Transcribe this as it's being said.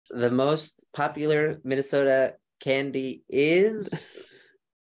The most popular Minnesota candy is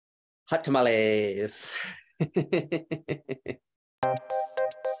hot tamales.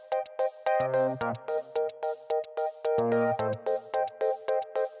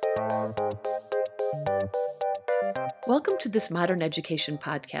 Welcome to this modern education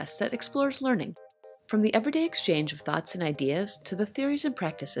podcast that explores learning, from the everyday exchange of thoughts and ideas to the theories and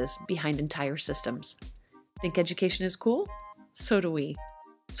practices behind entire systems. Think education is cool? So do we.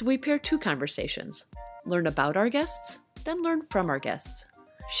 So we pair two conversations. Learn about our guests, then learn from our guests.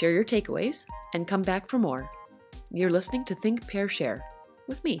 Share your takeaways, and come back for more. You're listening to Think, Pair, Share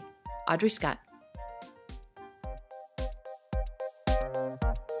with me, Audrey Scott.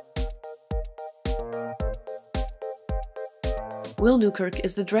 Will Newkirk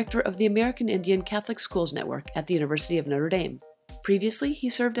is the director of the American Indian Catholic Schools Network at the University of Notre Dame. Previously, he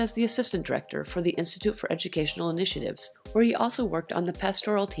served as the assistant director for the Institute for Educational Initiatives, where he also worked on the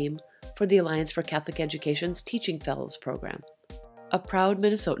pastoral team for the Alliance for Catholic Education's Teaching Fellows program. A proud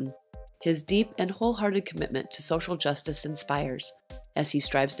Minnesotan, his deep and wholehearted commitment to social justice inspires, as he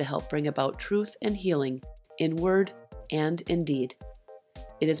strives to help bring about truth and healing in word and in deed.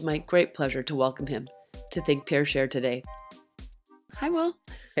 It is my great pleasure to welcome him to Think, Pair, Share today. Hi, Will.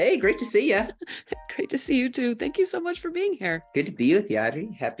 Hey, great to see you. Great to see you too. Thank you so much for being here. Good to be with you,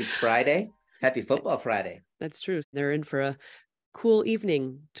 Audrey. Happy Friday. Happy Football Friday. That's true. They're in for a cool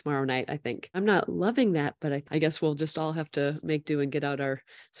evening tomorrow night, I think. I'm not loving that, but I guess we'll just all have to make do and get out our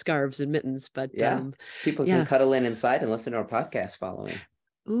scarves and mittens. But yeah, people can cuddle inside and listen to our podcast following.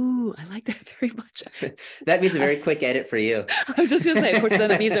 Ooh, I like that very much. That means a very quick edit for you. I was just going to say, of course, then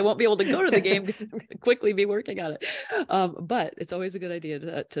it means I won't be able to go to the game because I'm going to quickly be working on it. But it's always a good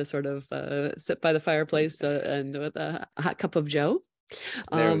idea to sort of sit by the fireplace and with a hot cup of Joe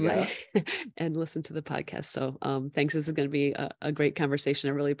and listen to the podcast. So thanks. This is going to be a great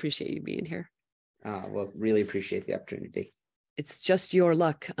conversation. I really appreciate you being here. Well, really appreciate the opportunity. It's just your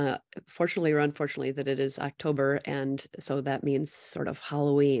luck, fortunately or unfortunately, that it is October. And so that means sort of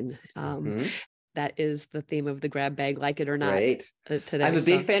Halloween. That is the theme of the grab bag, like it or not. Right. Today. I'm a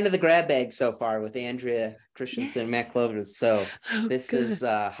big fan of the grab bag so far with Andrea Christensen and Matt Clovers. So this is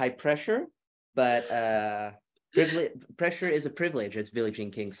high pressure, but pressure is a privilege, as Billie Jean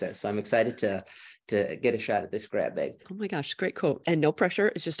King says. So I'm excited to get a shot at this grab bag. Oh my gosh, great quote. And no pressure.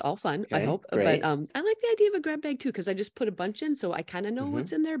 It's just all fun, okay, I hope. Great. But I like the idea of a grab bag too, because I just put a bunch in, so I kind of know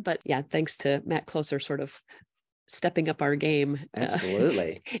what's in there. But yeah, thanks to Matt Closer sort of stepping up our game.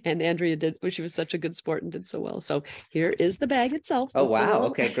 Absolutely. And Andrea did, she was such a good sport and did so well. So here is the bag itself. Oh, wow.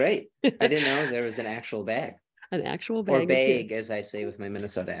 Okay, great. I didn't know there was an actual bag. An actual bag. Or bag, as I say with my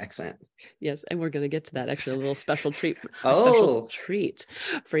Minnesota accent. Yes, and we're going to get to that. Actually, a little special treat. Special treat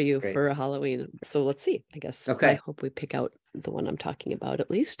for you for Halloween. So let's see. I guess. Okay. I hope we pick out the one I'm talking about. At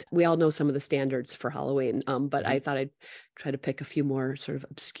least we all know some of the standards for Halloween. But I thought I'd try to pick a few more sort of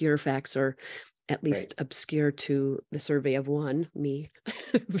obscure facts, or at least obscure to the survey of one, me,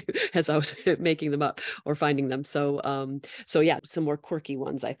 as I was making them up or finding them. So yeah, some more quirky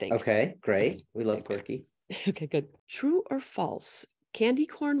ones, I think. Okay, great. We love quirky. Okay, good. True or false? Candy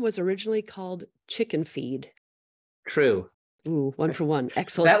corn was originally called chicken feed. True. Ooh, 1 for 1.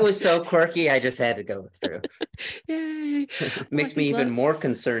 Excellent. That was so quirky. I just had to go through. Yay. Makes me even more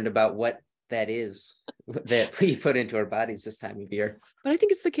concerned about what that is that we put into our bodies this time of year. But I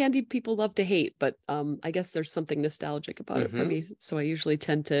think it's the candy people love to hate. But I guess there's something nostalgic about it for me. So I usually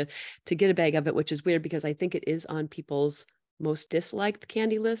tend to get a bag of it, which is weird because I think it is on people's most disliked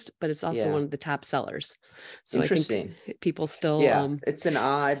candy list, but it's also one of the top sellers. So interesting. I think people still it's an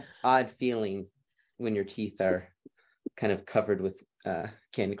odd feeling when your teeth are kind of covered with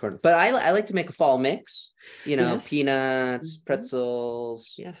candy corn. But I like to make a fall mix, peanuts,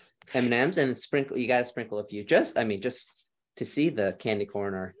 pretzels, M&Ms, and sprinkle. You gotta sprinkle a few, just to see the candy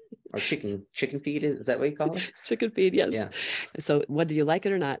corn or chicken feed. Is that what you call it? Chicken feed, yes. Yeah. So whether you like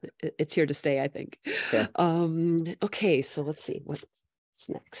it or not, it's here to stay, I think. Okay. Okay, so let's see what's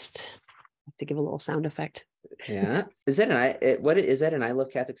next. I have to give a little sound effect. Yeah. Is that an I Love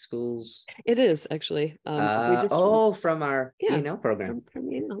Catholic Schools? It is actually. From our program. From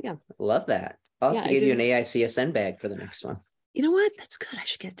yeah. Love that. I'll have to give you an AICSN bag for the next one. You know what? That's good. I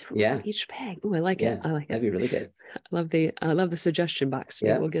should get each bag. Oh, I like it. I like it. That'd be really good. I love the suggestion box.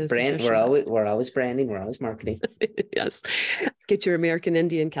 Yeah, we'll get a brand. We're always branding. We're always marketing. Yes. Get your American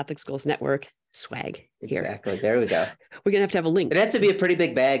Indian Catholic Schools Network swag here. Exactly. There we go. We're gonna have to have a link. It has to be a pretty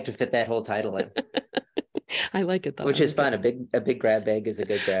big bag to fit that whole title in. I like it though. Which is fun. A big grab bag is a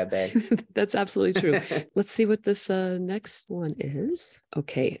good grab bag. That's absolutely true. Let's see what this next one is.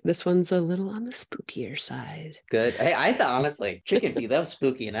 Okay, this one's a little on the spookier side. Good. Hey, I thought honestly, chicken feet, that was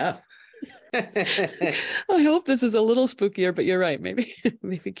spooky enough. I hope this is a little spookier, but you're right. Maybe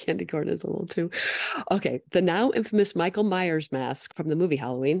candy corn is a little too. Okay, the now infamous Michael Myers mask from the movie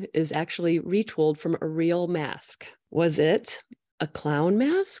Halloween is actually retooled from a real mask. Was it a clown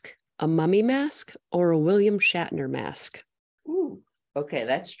mask, a mummy mask, or a William Shatner mask? Ooh, okay,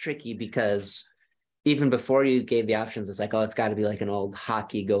 that's tricky because even before you gave the options, it's like, oh, it's got to be like an old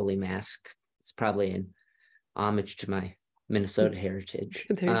hockey goalie mask. It's probably an homage to my Minnesota heritage.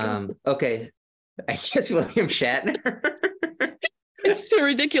 Okay, I guess William Shatner. It's too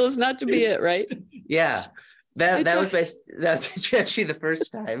ridiculous not to be it, right? Yeah, that was actually the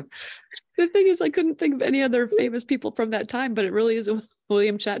first time. The thing is, I couldn't think of any other famous people from that time, but it really is a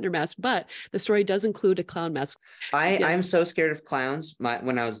William Shatner mask. But the story does include a clown mask. I'm so scared of clowns.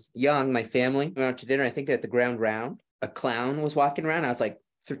 When I was young, my family went out to dinner. I think at the Ground Round, a clown was walking around. I was like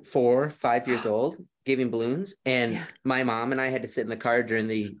 4 or 5 years old, giving balloons, and my mom and I had to sit in the car during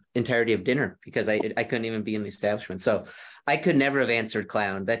the entirety of dinner because I couldn't even be in the establishment. So I could never have answered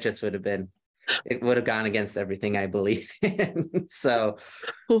clown. That just would have been, it would have gone against everything I believed in. So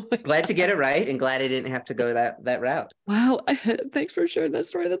glad to get it right, and glad I didn't have to go that route. Wow, thanks for sharing that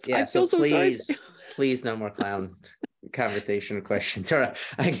story. I feel so sorry. Please, no more clown conversation or questions. Or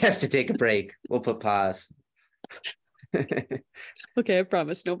I have to take a break. We'll put pause. Okay, I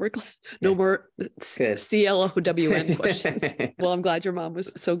promise. No more CLOWN questions. Well, I'm glad your mom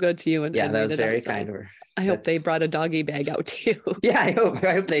was so good to you. And that was very kind of her. I hope they brought a doggy bag out to you. Yeah, I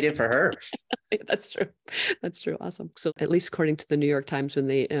hope they did for her. That's true. Awesome. So at least according to the New York Times, when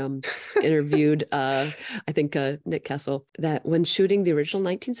they interviewed, I think Nick Kessel, that when shooting the original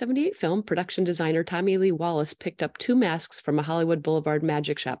 1978 film, production designer Tommy Lee Wallace picked up 2 masks from a Hollywood Boulevard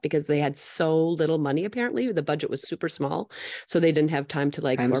magic shop because they had so little money. Apparently, the budget was super small, so they didn't have time to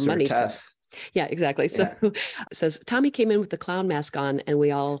or money tough. Yeah, exactly. So it says Tommy came in with the clown mask on, and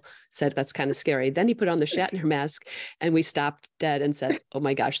we all said, that's kind of scary. Then he put on the Shatner mask, and we stopped dead and said, oh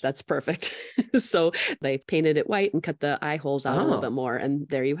my gosh, that's perfect. So they painted it white and cut the eye holes out a little bit more, and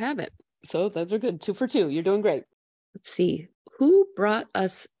there you have it. So those are good. 2 for 2. You're doing great. Let's see. Who brought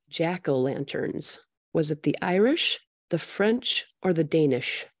us jack-o'-lanterns? Was it the Irish, the French, or the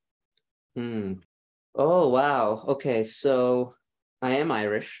Danish? Oh, wow. Okay, so I am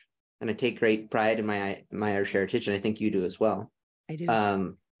Irish. And I take great pride in my Irish heritage, and I think you do as well. I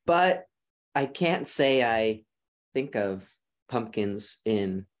do. But I can't say I think of pumpkins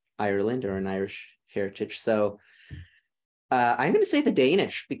in Ireland or an Irish heritage. So I'm going to say the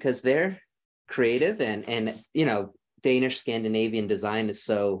Danish, because they're creative and Danish Scandinavian design is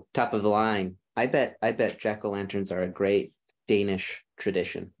so top of the line. I bet jack-o'-lanterns are a great Danish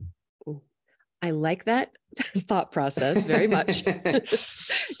tradition. I like that thought process very much.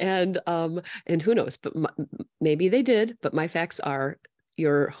 And who knows, but maybe they did, but my facts are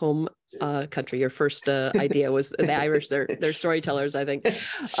your home country. Your first idea was the Irish. They're storytellers, I think.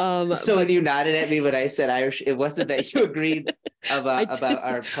 So when you nodded at me when I said Irish, it wasn't that you agreed about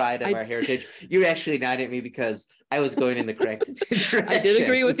our pride of our heritage. You actually nodded at me because I was going in the correct direction. I did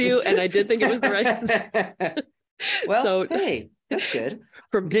agree with you, and I did think it was the right answer. Well, so, hey, that's good.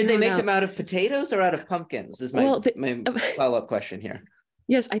 Did they make them out of potatoes or out of pumpkins? Is my follow-up question here.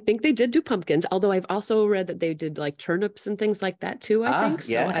 Yes, I think they did do pumpkins, although I've also read that they did like turnips and things like that too, I think.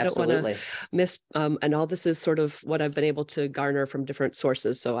 So I don't want to miss, and all this is sort of what I've been able to garner from different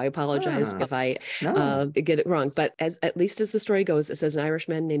sources. So I apologize if I get it wrong. But at least as the story goes, it says an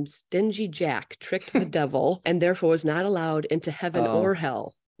Irishman named Stingy Jack tricked the devil and therefore was not allowed into heaven or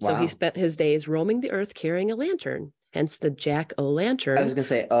hell. Wow. So he spent his days roaming the earth carrying a lantern. Hence the jack-o'-lantern. I was going to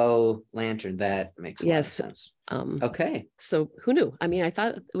say, lantern. That makes a lot of sense. Okay. So who knew? I mean, I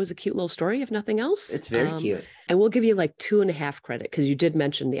thought it was a cute little story, if nothing else. It's very cute. And we'll give you like 2.5 credit because you did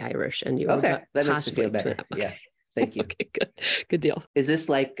mention the Irish and you that makes me feel better. Okay. Yeah. Thank you. Okay, good deal. Is this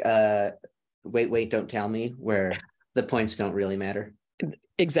like wait, don't tell me, where the points don't really matter?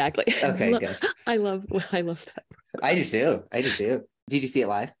 Exactly. Okay, good. I love that. I do too. Did you see it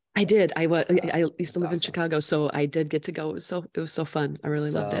live? I did. I used to live in Chicago, so I did get to go. It was so fun. I really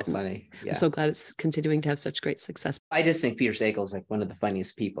loved it. Funny. Yeah. I'm so glad it's continuing to have such great success. I just think Peter Sagal is like one of the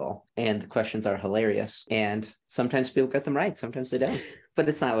funniest people, and the questions are hilarious. And sometimes people get them right, sometimes they don't. But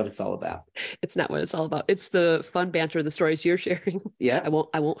it's not what it's all about. It's not what it's all about. It's the fun banter, the stories you're sharing. Yeah. I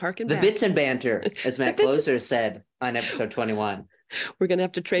won't harken the back. Bits and banter, as Matt Closer said on episode 21. We're going to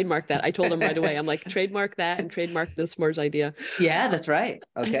have to trademark that. I told him right away. I'm like, trademark that and trademark this S'mores idea. Yeah, that's right.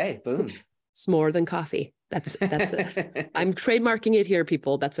 Okay, boom. It's more than coffee. That's I'm trademarking it here,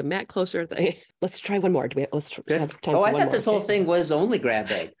 people. That's a Matt Closer thing. Let's try one more. Let's have time for I one thought more. This whole thing was only grab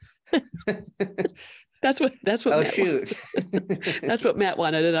bag. That's what Oh, Matt shoot. That's what Matt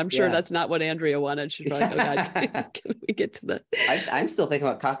wanted, and I'm sure that's not what Andrea wanted. She's like, oh God, can we get to the I'm still thinking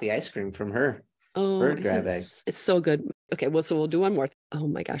about coffee ice cream from her. Oh, grab bag. It's so good. Okay, well, so we'll do one more. Oh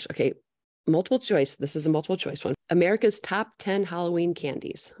my gosh. Okay. Multiple choice. This is a multiple choice one. America's top 10 Halloween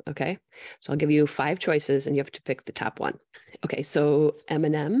candies. Okay. So I'll give you 5 choices and you have to pick the top one. Okay. So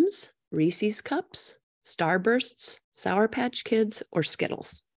M&M's, Reese's Cups, Starbursts, Sour Patch Kids, or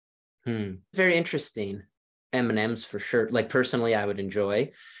Skittles. Very interesting. M&M's for sure. Like personally, I would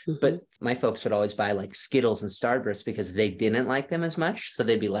enjoy, but my folks would always buy like Skittles and Starbursts because they didn't like them as much. So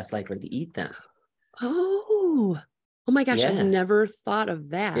they'd be less likely to eat them. Oh my gosh, I've never thought of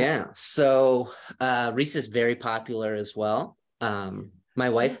that. Yeah. So Reese's very popular as well. My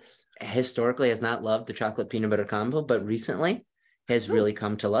wife historically has not loved the chocolate peanut butter combo, but recently has really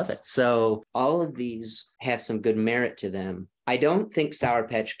come to love it. So all of these have some good merit to them. I don't think Sour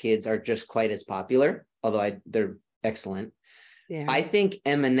Patch Kids are just quite as popular, although they're excellent. Yeah. I think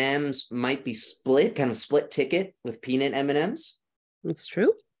M&M's might be kind of split ticket with peanut M&M's. That's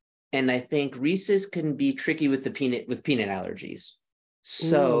true. And I think Reese's can be tricky with peanut allergies.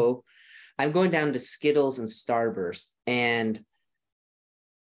 So I'm going down to Skittles and Starburst. And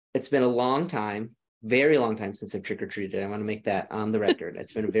it's been a long time, very long time since I've trick-or-treated. I want to make that on the record.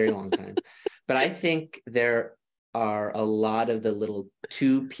 It's been a very long time. But I think there are a lot of the little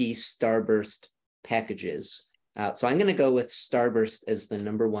 2-piece Starburst packages out. So I'm going to go with Starburst as the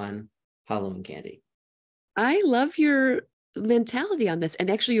number 1 Halloween candy. I love your mentality on this, and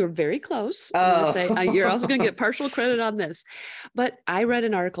actually you're very close. You're also going to get partial credit on this, but I read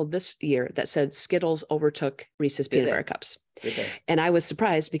an article this year that said Skittles overtook Reese's peanut butter cups, and I was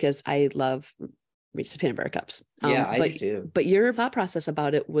surprised because I love Reese's peanut butter cups. I do too. But your thought process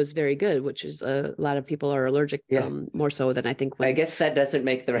about it was very good, which is a lot of people are allergic more so than I think. I guess that doesn't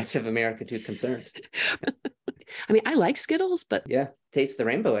make the rest of America too concerned. I mean, I like Skittles, but Taste the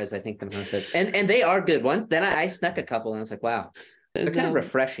Rainbow, as I think the mom says, and they are good ones. Then I snuck a couple and I was like, wow, they're kind of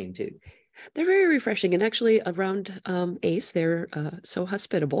refreshing too. They're very refreshing, and actually around Ace, they're so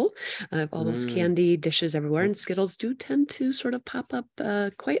hospitable. I have all those candy dishes everywhere, and Skittles do tend to sort of pop up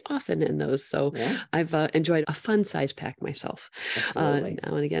quite often in those. So I've enjoyed a fun size pack myself now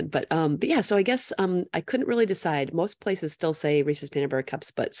and again. But yeah, so I guess I couldn't really decide. Most places still say Reese's peanut butter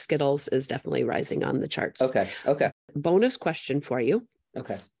cups, but Skittles is definitely rising on the charts. Okay. Bonus question for you.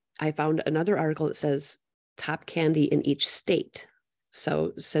 Okay. I found another article that says top candy in each state.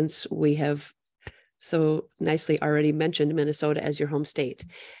 So since we have so nicely already mentioned Minnesota as your home state,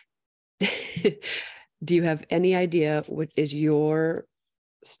 do you have any idea what is your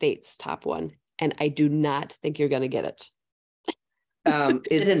state's top one? And I do not think you're going to get it.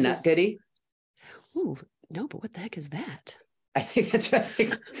 Is it Nut Goody? Ooh, no, but what the heck is that? I think that's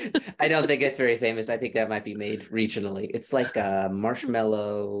right. I don't think it's very famous. I think that might be made regionally. It's like a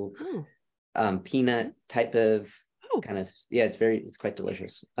marshmallow, peanut type of kind of, it's quite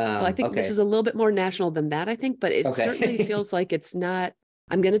delicious. Well, I think this is a little bit more national than that, I think, but it certainly feels like it's not.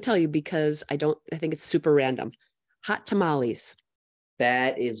 I'm going to tell you because I think it's super random. Hot tamales.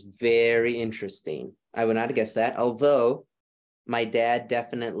 That is very interesting. I would not have guessed that, although my dad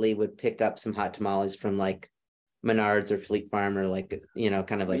definitely would pick up some hot tamales from like Menards or Fleet Farm or like,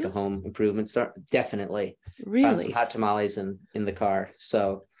 kind of like a home improvement store. Definitely. Really? Found some hot tamales in the car.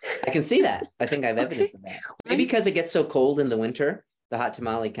 So I can see that. I think I have evidence of that. Maybe because it gets so cold in the winter, the hot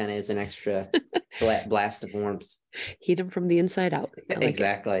tamale kind of is an extra blast of warmth. Heat them from the inside out.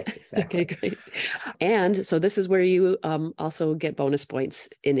 Exactly. Okay, great. And so this is where you also get bonus points.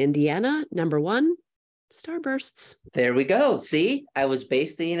 In Indiana, number 1, Starbursts. There we go. See, I was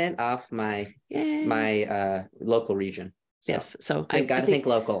basing it off my local region. So yes. So I think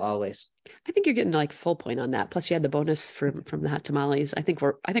local always. I think you're getting like full point on that. Plus you had the bonus from the hot tamales. I think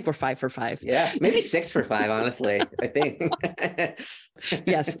we're 5 for 5. Yeah, maybe 6 for 5, honestly. I think.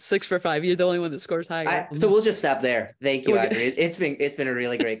 Yes, 6 for 5. You're the only one that scores higher. So we'll just stop there. Thank you, Audrey. It's been a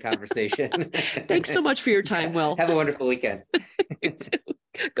really great conversation. Thanks so much for your time, Will. Have a wonderful weekend.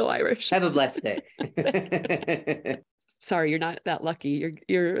 Go Irish. Have a blessed day. Sorry, you're not that lucky.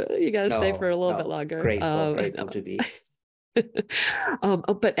 You got to stay for a little bit longer. Grateful to be.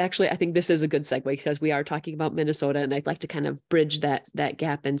 But actually, I think this is a good segue because we are talking about Minnesota, and I'd like to kind of bridge that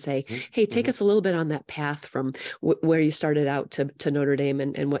gap and say, hey, take us a little bit on that path from where you started out to Notre Dame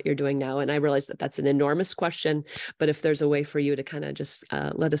and what you're doing now. And I realize that that's an enormous question, but if there's a way for you to kind of just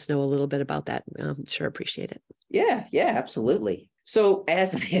let us know a little bit about that, sure appreciate it. Yeah, absolutely. So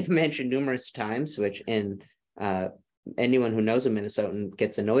as I have mentioned numerous times, which anyone who knows a Minnesotan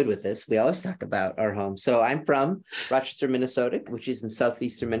gets annoyed with this, we always talk about our home. So I'm from Rochester, Minnesota, which is in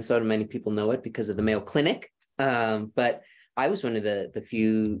southeastern Minnesota. Many people know it because of the Mayo Clinic. But I was one of the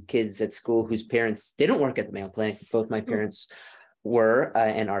few kids at school whose parents didn't work at the Mayo Clinic. Both my parents were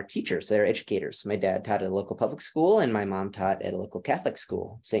and are teachers. They're educators. My dad taught at a local public school, and my mom taught at a local Catholic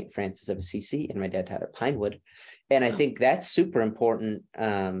school, St. Francis of Assisi, and my dad taught at Pinewood. And I think that's super important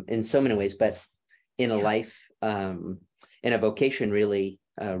in so many ways, but in a life, in a vocation really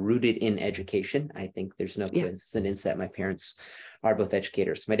rooted in education. I think there's no coincidence that my parents are both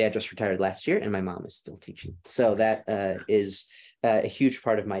educators. My dad just retired last year, and my mom is still teaching. So that is a huge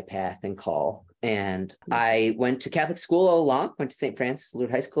part of my path and call. And I went to Catholic school all along, went to St. Francis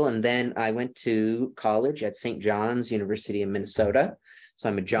Lutheran High School, and then I went to college at St. John's University in Minnesota. So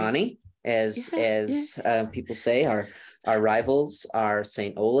I'm a Johnny, as people say. Our rivals are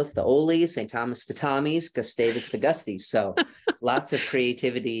St. Olaf the Olies, St. Thomas the Tommies, Gustavus the Gusties. So lots of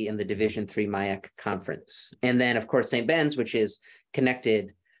creativity in the Division III MIAC conference. And then, of course, St. Ben's, which is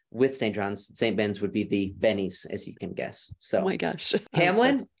connected with St. John's. St. Ben's would be the Bennies, as you can guess. So, oh my gosh.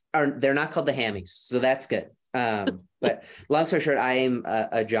 Hamlin, they're not called the Hammies, so that's good. But long story short, I am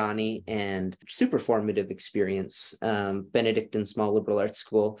a Johnny, and super formative experience. Benedictine Small Liberal Arts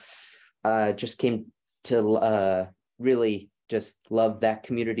School. Just came to really just love that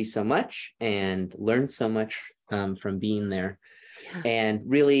community so much and learned so much from being there. And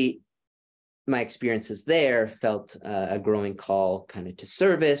really, my experiences there felt a growing call kind of to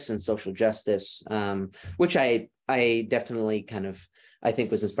service and social justice, which I definitely I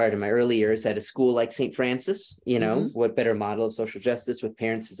think was inspired in my early years at a school like St. Francis. What better model of social justice with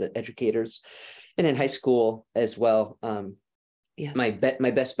parents as educators, and in high school as well. My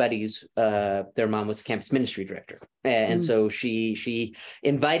best buddies, their mom was a campus ministry director, and so she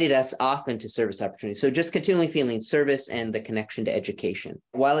invited us often to service opportunities. So just continually feeling service and the connection to education.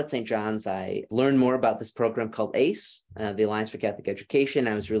 While at St. John's, I learned more about this program called ACE, the Alliance for Catholic Education.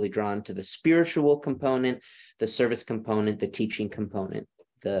 I was really drawn to the spiritual component, the service component, the teaching component,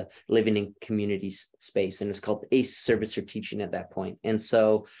 the living in communities space, and it was called ACE Service or Teaching at that point. And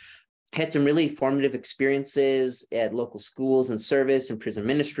so had some really formative experiences at local schools and service and prison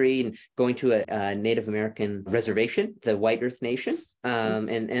ministry, and going to a Native American reservation, the White Earth Nation.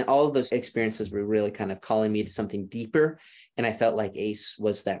 And all of those experiences were really kind of calling me to something deeper. And I felt like ACE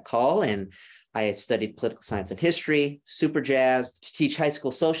was that call. And I had studied political science and history, super jazzed to teach high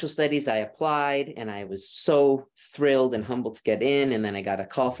school social studies. I applied, and I was so thrilled and humbled to get in. And then I got a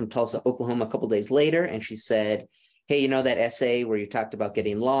call from Tulsa, Oklahoma, a couple of days later, and she said, hey, that essay where you talked about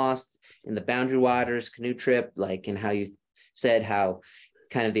getting lost in the Boundary Waters canoe trip, and how you said how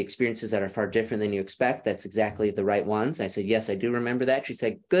kind of the experiences that are far different than you expect, that's exactly the right ones. I said, yes, I do remember that. She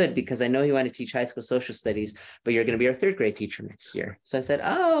said, good, because I know you want to teach high school social studies, but you're going to be our third grade teacher next year. So I said,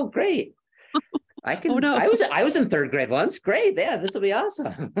 oh, great. I can. Oh, no. I was in third grade once. Great. Yeah, this will be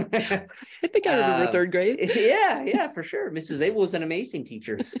awesome. I think I remember third grade. Yeah, for sure. Mrs. Abel was an amazing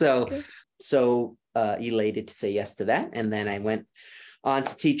teacher. So, elated to say yes to that. And then I went on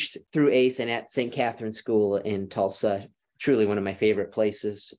to teach through ACE and at St. Catherine's School in Tulsa. Truly one of my favorite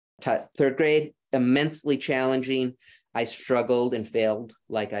places. Taught third grade, immensely challenging. I struggled and failed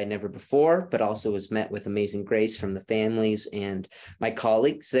like I never before, but also was met with amazing grace from the families and my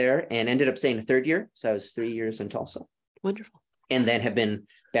colleagues there, and ended up staying a third year. So I was 3 years in Tulsa. Wonderful. And then have been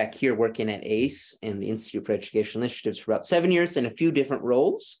back here working at ACE and the Institute for Educational Initiatives for about 7 years in a few different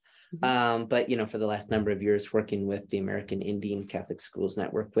roles. But, for the last number of years working with the American Indian Catholic Schools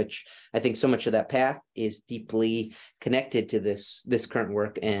Network, which I think so much of that path is deeply connected to this current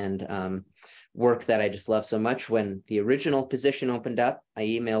work, and work that I just love so much. When the original position opened up, I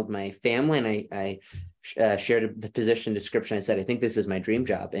emailed my family, and I shared the position description. I said, I think this is my dream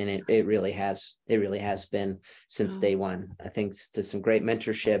job. And it really has been since day one. I think to some great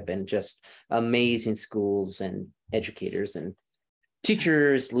mentorship and just amazing schools and educators and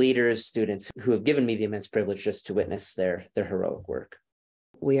teachers, leaders, students who have given me the immense privilege just to witness their heroic work.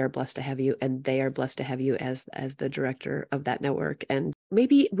 We are blessed to have you, and they are blessed to have you as the director of that network. And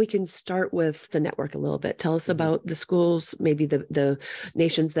maybe we can start with the network a little bit. Tell us about the schools, maybe the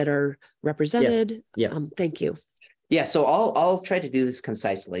nations that are represented. Yeah. Thank you. Yeah, so I'll try to do this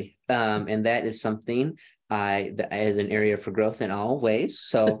concisely, and that is something as an area for growth in all ways.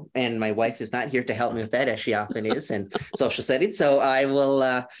 So, and my wife is not here to help me with that, as she often is in social studies. So I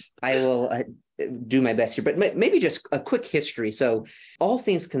will do my best here, but maybe just a quick history. So, all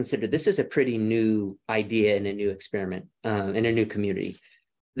things considered, this is a pretty new idea and a new experiment in a new community.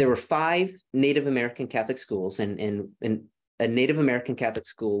 There were 5 Native American Catholic schools, and A Native American Catholic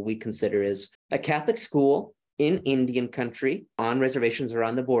school we consider is a Catholic school in Indian country, on reservations or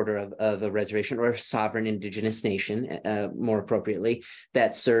on the border of a reservation or a sovereign indigenous nation, more appropriately,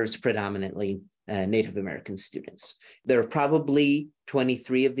 that serves predominantly Native American students. There are probably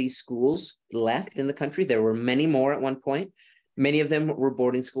 23 of these schools left in the country. There were many more at one point. Many of them were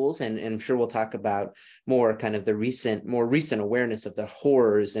boarding schools, and I'm sure we'll talk about more kind of the more recent awareness of the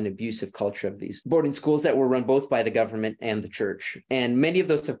horrors and abusive culture of these boarding schools that were run both by the government and the church. And many of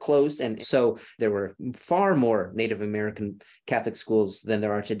those have closed. And so there were far more Native American Catholic schools than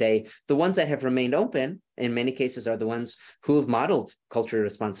there are today. The ones that have remained open, in many cases, are the ones who have modeled culturally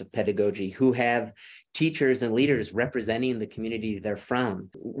responsive pedagogy, who have teachers and leaders representing the community they're from,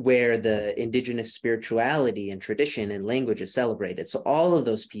 where the indigenous spirituality and tradition and language is celebrated. So all of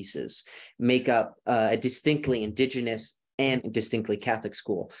those pieces make up a distinctly indigenous and distinctly Catholic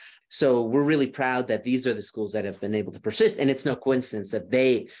school. So we're really proud that these are the schools that have been able to persist. And it's no coincidence that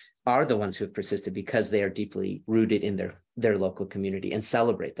they are the ones who have persisted, because they are deeply rooted in their local community and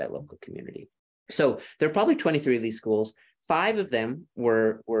celebrate that local community. So there are probably 23 of these schools. 5 of them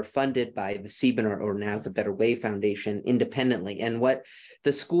were funded by the Sieben, or now the Better Way Foundation, independently. And what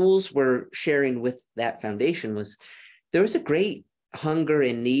the schools were sharing with that foundation was there was a great hunger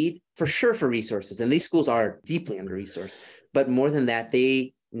and need, for sure, for resources. And these schools are deeply under-resourced. But more than that,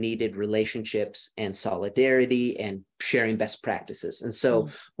 they needed relationships and solidarity and sharing best practices. And so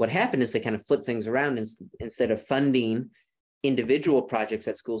what happened is they kind of flipped things around. And instead of funding individual projects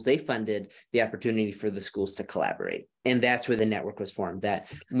at schools, they funded the opportunity for the schools to collaborate. And that's where the network was formed,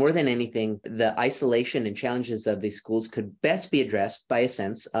 that more than anything, the isolation and challenges of these schools could best be addressed by a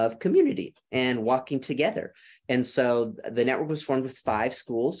sense of community and walking together. And so the network was formed with 5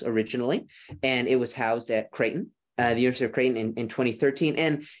 schools originally, and it was housed at Creighton, the University of Creighton in 2013.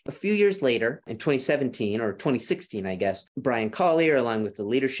 And a few years later, in 2017 or 2016, I guess, Brian Collier, along with the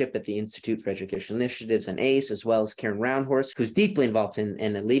leadership at the Institute for Educational Initiatives and ACE, as well as Karen Roundhorse, who's deeply involved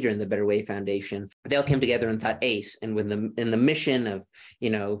and a leader in the Better Way Foundation, they all came together and thought ACE, and in the mission of,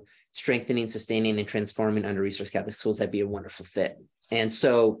 strengthening, sustaining, and transforming under-resourced Catholic schools, that'd be a wonderful fit. And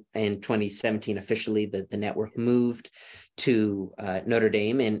so in 2017, officially, the network moved to Notre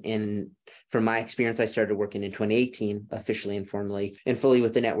Dame. And from my experience, I started working in 2018, officially and formally and fully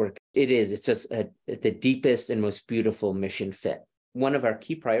with the network. It's just the deepest and most beautiful mission fit. One of our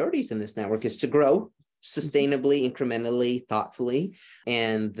key priorities in this network is to grow sustainably, incrementally, thoughtfully.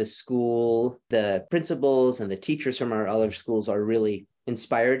 And the school, the principals and the teachers from our other schools are really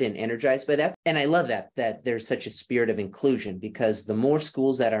inspired and energized by that. And I love that there's such a spirit of inclusion, because the more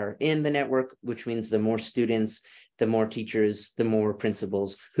schools that are in the network, which means the more students, the more teachers, the more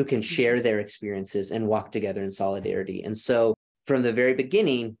principals who can share their experiences and walk together in solidarity. And so from the very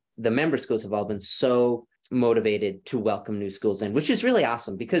beginning, the member schools have all been so motivated to welcome new schools in, which is really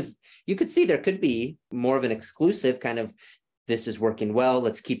awesome, because you could see there could be more of an exclusive kind of, this is working well,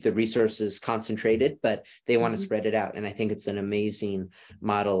 let's keep the resources concentrated, but they want to spread it out. And I think it's an amazing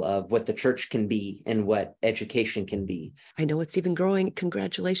model of what the church can be and what education can be. I know it's even growing.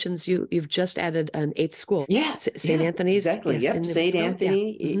 Congratulations. You've just added an 8th school. Yeah. St. Anthony's. Exactly. Yes, Yep. St.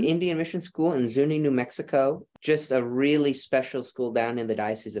 Anthony Indian Mission School in Zuni, New Mexico. Just a really special school down in the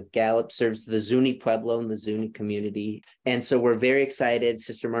Diocese of Gallup, serves the Zuni Pueblo and the Zuni community. And so we're very excited.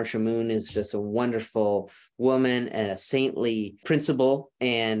 Sister Marcia Moon is just a wonderful woman and a saintly principal.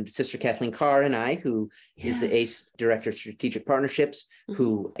 And Sister Kathleen Carr and I, who is the ACE Director of Strategic Partnerships,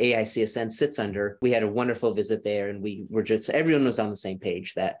 who AICSN sits under, we had a wonderful visit there. And everyone was on the same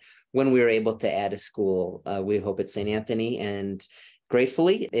page that when we were able to add a school, we hope it's St. Anthony, and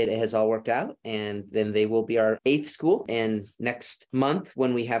gratefully, it has all worked out, and then they will be our 8th school. And next month,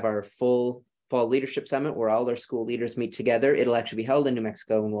 when we have our full fall leadership summit, where all our school leaders meet together, it'll actually be held in New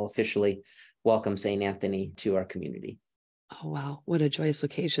Mexico, and we'll officially welcome St. Anthony to our community. Oh, wow. What a joyous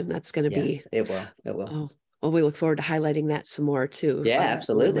occasion that's going to be. It will. Oh, well, we look forward to highlighting that some more too. Yeah,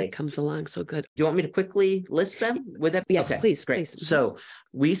 absolutely. When that comes along. So good. Do you want me to quickly list them? Would that? Yes, okay, please. Great. Please. So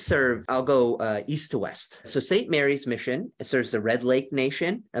we serve, I'll go east to west. So St. Mary's Mission serves the Red Lake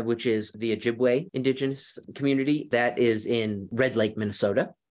Nation, which is the Ojibwe Indigenous community that is in Red Lake,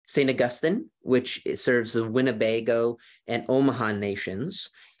 Minnesota. St. Augustine, which serves the Winnebago and Omaha nations,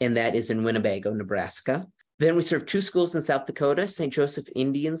 and that is in Winnebago, Nebraska. Then we serve 2 schools in South Dakota, St. Joseph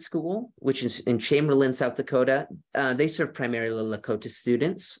Indian School, which is in Chamberlain, South Dakota. They serve primarily Lakota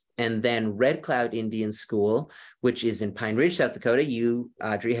students. And then Red Cloud Indian School, which is in Pine Ridge, South Dakota. You,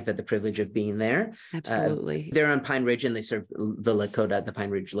 Audrey, have had the privilege of being there. Absolutely. They're on Pine Ridge, and they serve the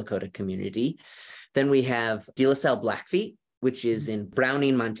Pine Ridge Lakota community. Then we have De La Salle Blackfeet, which is in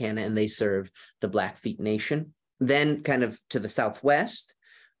Browning, Montana, and they serve the Blackfeet Nation. Then kind of to the southwest,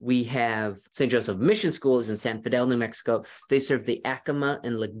 we have St. Joseph Mission School is in San Fidel, New Mexico. They serve the Acoma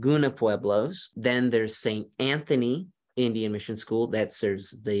and Laguna Pueblos. Then there's St. Anthony Indian Mission School that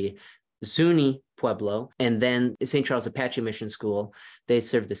serves the Zuni Pueblo. And then St. Charles Apache Mission School, they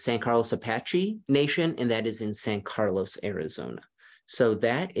serve the San Carlos Apache Nation, and that is in San Carlos, Arizona. So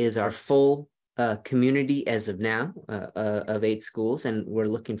that is our full community as of now of 8 schools, and we're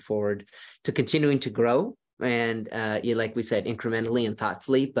looking forward to continuing to grow. And like we said, incrementally and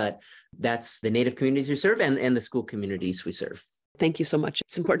thoughtfully, but that's the Native communities we serve and the school communities we serve. Thank you so much.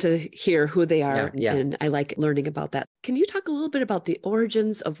 It's important to hear who they are, and I like learning about that. Can you talk a little bit about the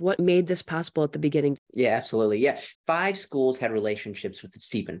origins of what made this possible at the beginning? Yeah, absolutely. Yeah. 5 schools had relationships with the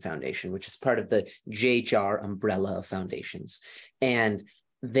Stephen Foundation, which is part of the JHR umbrella of foundations. And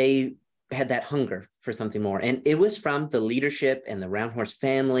they had that hunger for something more. And it was from the leadership and the Round Horse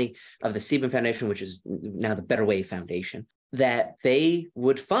family of the Stephen Foundation, which is now the Better Way Foundation, that they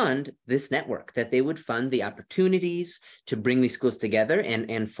would fund this network, that they would fund the opportunities to bring these schools together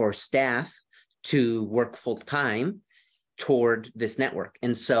and for staff to work full time toward this network.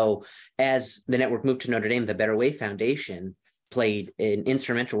 And so as the network moved to Notre Dame, the Better Way Foundation played an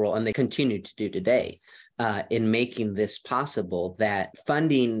instrumental role, and they continue to do today, in making this possible, that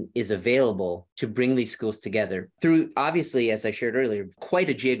funding is available to bring these schools together through, obviously, as I shared earlier, quite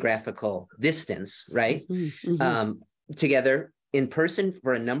a geographical distance, right? Together in person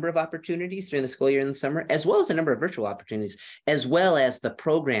for a number of opportunities during the school year in the summer, as well as a number of virtual opportunities, as well as the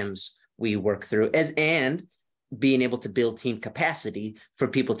programs we work through, and being able to build team capacity for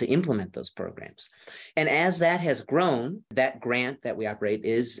people to implement those programs. And as that has grown, that grant that we operate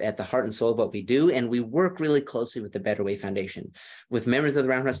is at the heart and soul of what we do. And we work really closely with the Better Way Foundation, with members of the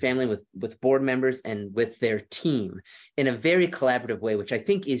Round Horse family, with board members, and with their team in a very collaborative way, which I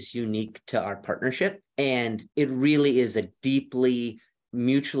think is unique to our partnership. And it really is a deeply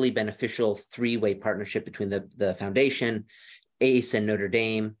mutually beneficial 3-way partnership between the foundation, ACE, and Notre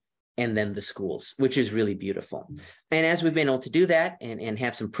Dame, and then the schools, which is really beautiful. And as we've been able to do that and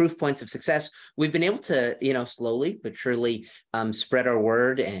have some proof points of success, we've been able to, slowly but surely spread our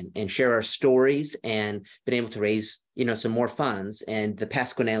word and share our stories, and been able to raise, some more funds. And the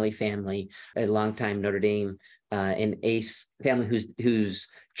Pasquinelli family, a longtime Notre Dame and ACE family who's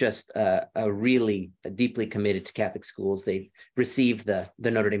just really deeply committed to Catholic schools. They received the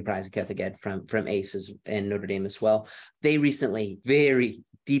Notre Dame Prize in Catholic Ed from ACE and Notre Dame as well. They recently very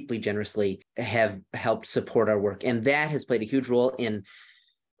deeply generously have helped support our work. And that has played a huge role in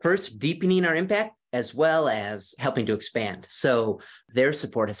first deepening our impact, as well as helping to expand. So their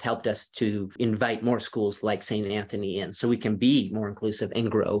support has helped us to invite more schools like St. Anthony in, so we can be more inclusive and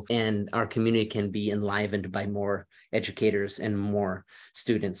grow, and our community can be enlivened by more educators and more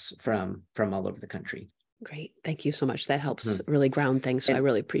students from all over the country. Great. Thank you so much. That helps really ground things. So I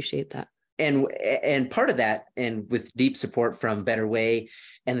really appreciate that. And part of that, and with deep support from Better Way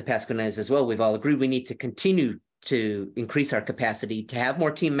and the Pasquinellis as well, we've all agreed we need to continue to increase our capacity, to have more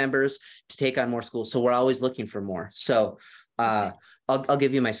team members, to take on more schools. So we're always looking for more. So I'll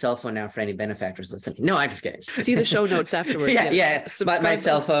give you my cell phone now for any benefactors listening. No, I'm just kidding. See the show notes afterwards. Yeah. My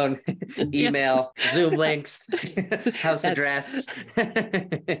cell phone, email, Zoom links, house address.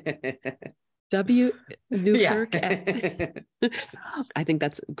 Newkirk. I think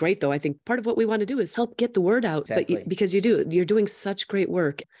that's great, though. I think part of what we want to do is help get the word out, but because you're doing such great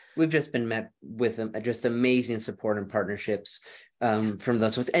work. We've just been met with just amazing support and partnerships from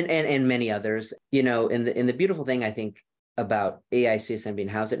those and many others. And the beautiful thing I think about AICSM being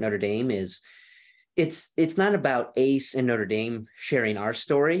housed at Notre Dame is it's not about ACE and Notre Dame sharing our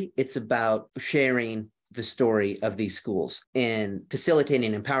story. It's about sharing the story of these schools and facilitating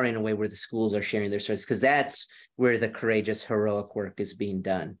and empowering in a way where the schools are sharing their stories, because that's where the courageous, heroic work is being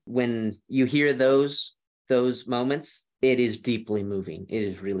done. When you hear those moments, it is deeply moving. It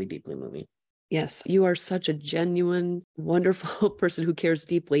is really deeply moving. Yes, you are such a genuine, wonderful person who cares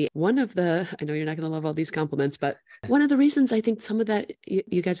deeply. I know you're not going to love all these compliments, but one of the reasons I think some of that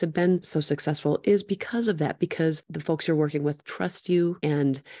you guys have been so successful is because of that, because the folks you're working with trust you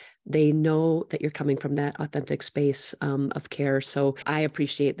and they know that you're coming from that authentic space of care. So I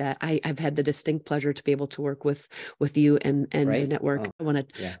appreciate that. I've had the distinct pleasure to be able to work with you and the network. I want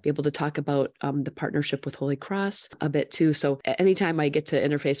to be able to talk about the partnership with Holy Cross a bit too. So anytime I get to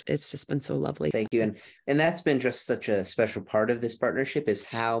interface, it's just been so lovely. Thank you. And that's been just such a special part of this partnership, is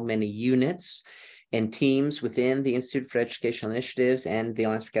how many units and teams within the Institute for Educational Initiatives and the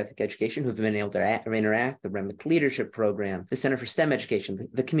Alliance for Catholic Education who've been able to interact, the Remnant Leadership Program, the Center for STEM Education,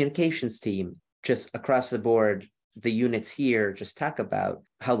 the communications team, just across the board, the units here just talk about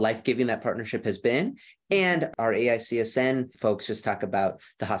how life-giving that partnership has been. And our AICSN folks just talk about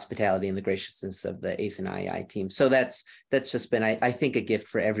the hospitality and the graciousness of the ACE and IEI team. So that's just been, I think, a gift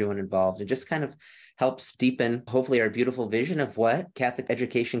for everyone involved. It just kind of helps deepen, hopefully, our beautiful vision of what Catholic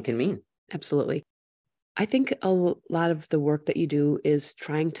education can mean. Absolutely. I think a lot of the work that you do is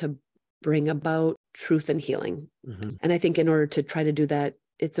trying to bring about truth and healing. Mm-hmm. And I think in order to try to do that,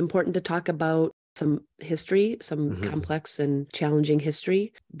 it's important to talk about some history, some Mm-hmm. complex and challenging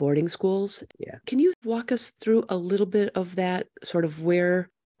history, boarding schools. Yeah. Can you walk us through a little bit of that, sort of where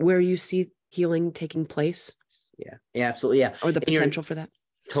you see healing taking place? Yeah, absolutely. Yeah. Or the potential for that?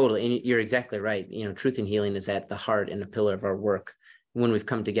 Totally. And you're exactly right. Truth and healing is at the heart and a pillar of our work when we've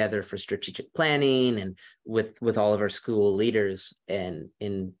come together for strategic planning and with all of our school leaders and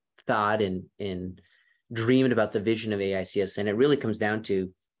in thought and dreamed about the vision of AICS. And it really comes down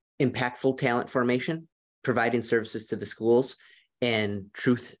to impactful talent formation, providing services to the schools, and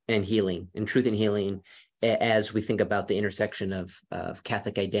truth and healing. And truth and healing as we think about the intersection of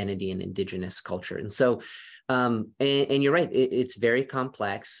Catholic identity and Indigenous culture. And so, and you're right, it's very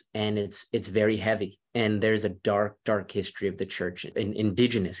complex and it's very heavy. And there's a dark, dark history of the church in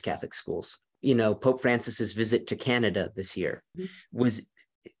Indigenous Catholic schools. Pope Francis's visit to Canada this year was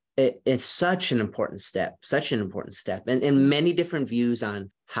it's such an important step, and many different views on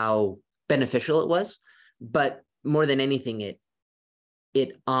how beneficial it was. But more than anything,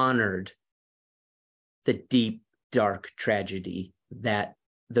 it honored the deep, dark tragedy that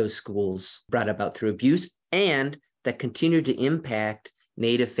those schools brought about through abuse and that continued to impact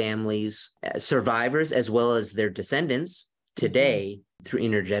Native families, survivors, as well as their descendants today through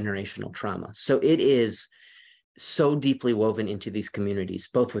intergenerational trauma. So it is so deeply woven into these communities,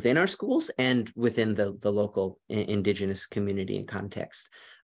 both within our schools and within the local Indigenous community and context.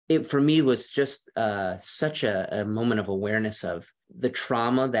 It, for me, was just such a moment of awareness of the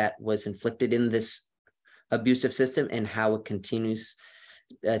trauma that was inflicted in this abusive system and how it continues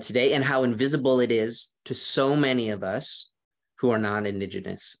today and how invisible it is to so many of us who are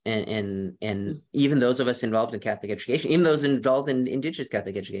non-Indigenous and even those of us involved in Catholic education, even those involved in Indigenous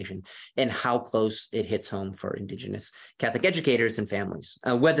Catholic education, and how close it hits home for Indigenous Catholic educators and families,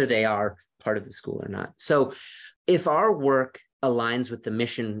 whether they are part of the school or not. So if our work aligns with the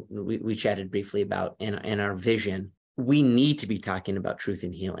mission we chatted briefly about and our vision, we need to be talking about truth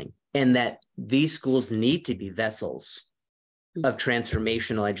and healing, and that these schools need to be vessels of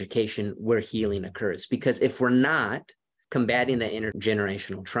transformational education where healing occurs. Because if we're not combating the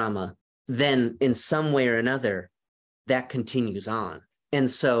intergenerational trauma, then in some way or another, that continues on. And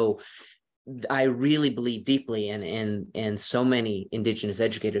so I really believe deeply, and so many Indigenous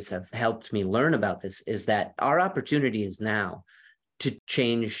educators have helped me learn about this, is that our opportunity is now to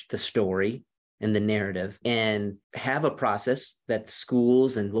change the story and the narrative and have a process that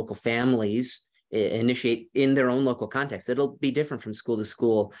schools and local families initiate in their own local context. It'll be different from school to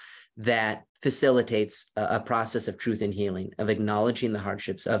school, that facilitates a process of truth and healing, of acknowledging the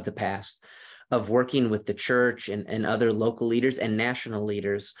hardships of the past, of working with the church and other local leaders and national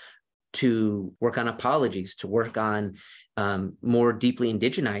leaders to work on apologies, to work on more deeply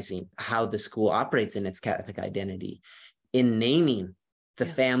indigenizing how the school operates in its Catholic identity, in naming the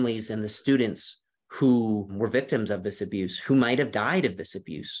families and the students who were victims of this abuse, who might have died of this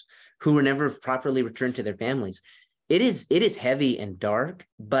abuse, who were never properly returned to their families. It is heavy and dark,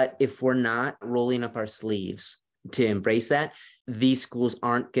 but if we're not rolling up our sleeves to embrace that, these schools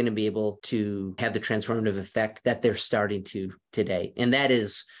aren't going to be able to have the transformative effect that they're starting to today. And that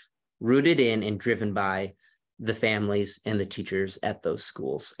is rooted in and driven by the families and the teachers at those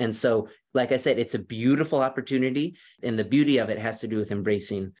schools. And so, like I said, it's a beautiful opportunity, and the beauty of it has to do with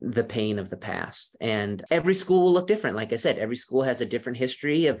embracing the pain of the past. And every school will look different. Like I said, every school has a different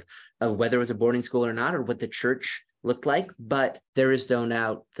history of whether it was a boarding school or not, or what the church looked like. But there is no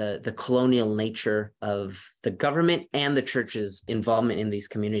doubt the colonial nature of the government and the church's involvement in these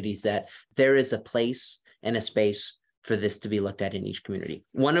communities, that there is a place and a space for this to be looked at in each community.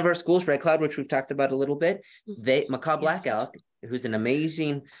 One of our schools, Red Cloud, which we've talked about a little bit, Macaw Black Elk, who's an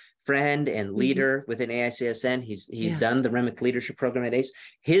amazing friend and leader within AICSN. He's done the Remick Leadership Program at ACE.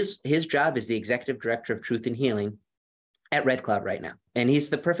 His job is the Executive Director of Truth and Healing at Red Cloud right now. And he's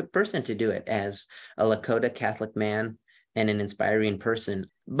the perfect person to do it, as a Lakota Catholic man and an inspiring person.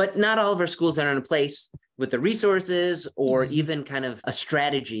 But not all of our schools are in a place with the resources or even kind of a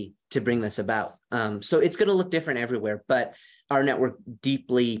strategy to bring this about. So it's going to look different everywhere. But our network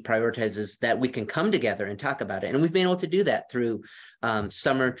deeply prioritizes that we can come together and talk about it. And we've been able to do that through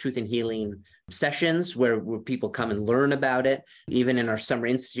summer truth and healing sessions where people come and learn about it. Even in our summer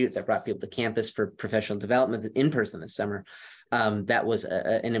institute that brought people to campus for professional development in person this summer, that was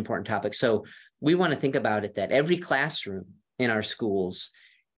an important topic. So we want to think about it that every classroom in our schools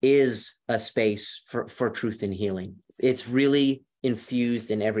is a space for truth and healing. It's really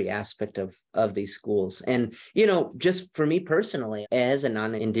infused in every aspect of these schools. And, just for me personally, as a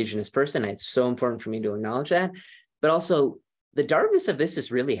non-Indigenous person, it's so important for me to acknowledge that. But also, the darkness of this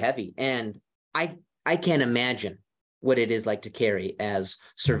is really heavy. And I can't imagine what it is like to carry as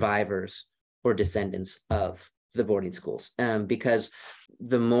survivors or descendants of the boarding schools. Because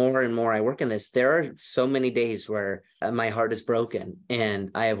the more and more I work in this, there are so many days where my heart is broken and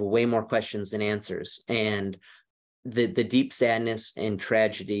I have way more questions than answers. And the deep sadness and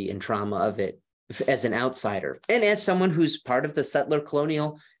tragedy and trauma of it as an outsider and as someone who's part of the settler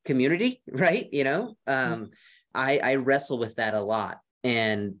colonial community, right? I wrestle with that a lot.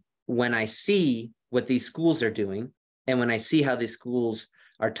 And when I see what these schools are doing, and when I see how these schools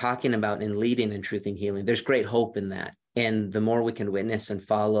are talking about and leading in truth and healing, there's great hope in that. And the more we can witness and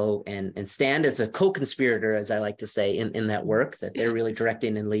follow and stand as a co-conspirator, as I like to say, in that work that they're really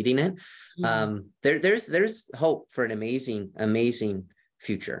directing and leading it, there's hope for an amazing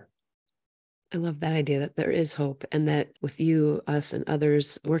future. I love that idea that there is hope, and that with you, us, and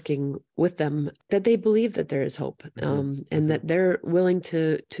others working with them, that they believe that there is hope, and that they're willing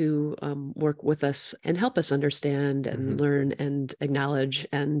to work with us and help us understand and learn and acknowledge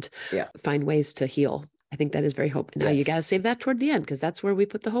and find ways to heal. I think that is very hope. Now you got to save that toward the end, because that's where we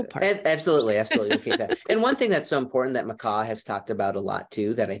put the hope part. Absolutely. Okay, that. And one thing that's so important that Macaw has talked about a lot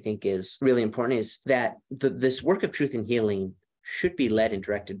too, that I think is really important, is that this work of truth and healing should be led and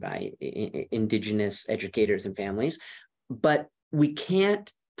directed by Indigenous educators and families, but we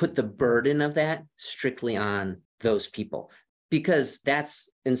can't put the burden of that strictly on those people, because that's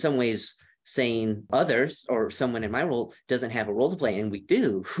in some ways saying others or someone in my role doesn't have a role to play, and we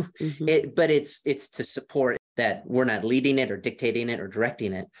do. But it's to support that. We're not leading it or dictating it or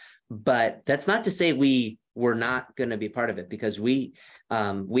directing it, but that's not to say we're not going to be part of it, because we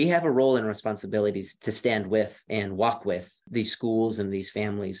have a role and responsibilities to stand with and walk with these schools and these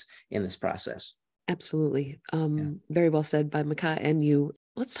families in this process. Absolutely. Very well said by Macaw and you.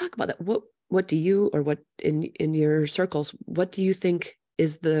 Let's talk about that. What do you, or what in your circles, what do you think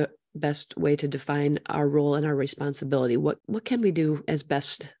is the best way to define our role and our responsibility? What can we do as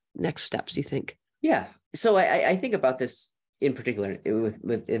best next steps, you think? Yeah. So I think about this in particular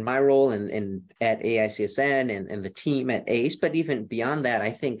in my role and at AICSN and the team at ACE, but even beyond that, I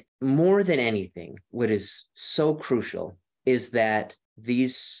think more than anything, what is so crucial is that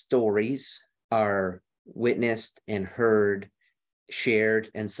these stories are witnessed and heard, shared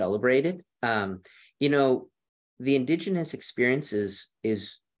and celebrated. The Indigenous experience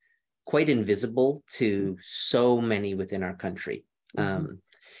is quite invisible to so many within our country. And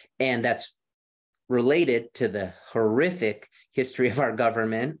that's related to the horrific history of our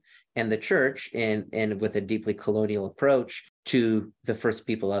government and the church, and with a deeply colonial approach to the first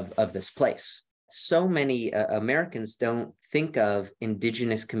people of this place. So many Americans don't think of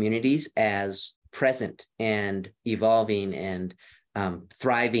Indigenous communities as present and evolving and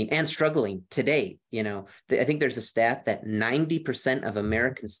thriving and struggling today. I think there's a stat that 90% of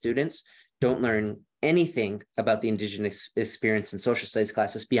American students don't learn anything about the Indigenous experience in social studies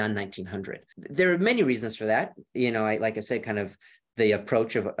classes beyond 1900. There are many reasons for that. Like I said, kind of the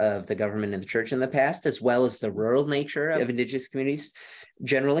approach of the government and the church in the past, as well as the rural nature of Indigenous communities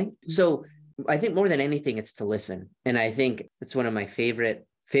generally. So I think more than anything, it's to listen. And I think it's one of my favorite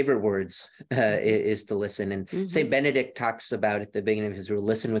words is to listen. And St. Benedict talks about at the beginning of his rule,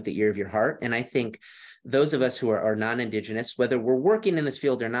 listen with the ear of your heart. And I think those of us who are non-Indigenous, whether we're working in this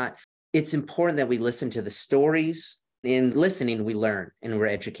field or not, it's important that we listen to the stories. In listening, we learn and we're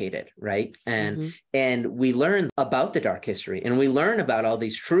educated, right? And we learn about the dark history, and we learn about all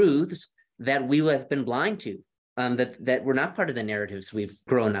these truths that we have been blind to, that were not part of the narratives we've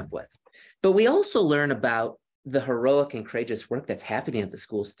grown up with. But we also learn about the heroic and courageous work that's happening at the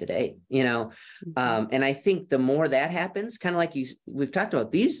schools today, and I think the more that happens, kind of like we've talked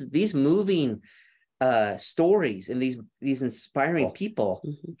about these moving stories and these inspiring people,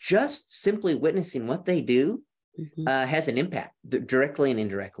 just simply witnessing what they do has an impact directly and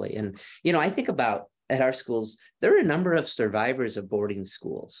indirectly. And, I think about at our schools, there are a number of survivors of boarding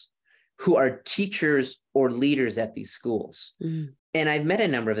schools who are teachers or leaders at these schools And I've met a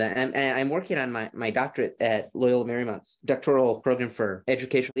number of them. I'm working on my doctorate at Loyola Marymount's doctoral program for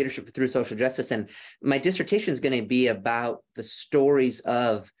educational leadership through social justice. And my dissertation is going to be about the stories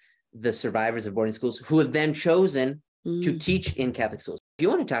of the survivors of boarding schools who have then chosen to teach in Catholic schools. If you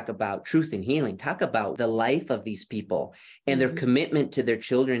want to talk about truth and healing, talk about the life of these people and their commitment to their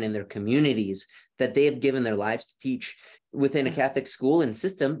children and their communities that they have given their lives to teach within a Catholic school and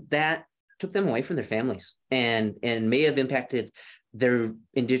system that took them away from their families and may have impacted their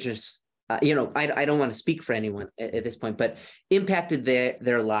Indigenous, I don't want to speak for anyone at this point, but impacted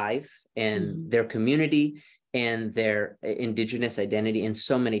their life and their community and their Indigenous identity in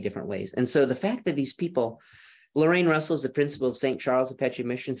so many different ways. And so the fact that these people, Lorraine Russell is the principal of St. Charles Apache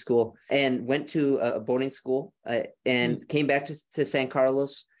Mission School and went to a boarding school and came back to San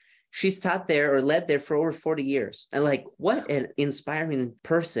Carlos. She's taught there or led there for over 40 years. And like, what an inspiring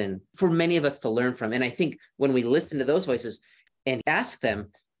person for many of us to learn from. And I think when we listen to those voices and ask them,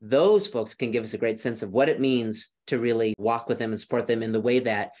 those folks can give us a great sense of what it means to really walk with them and support them in the way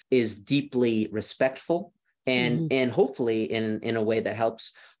that is deeply respectful and hopefully in a way that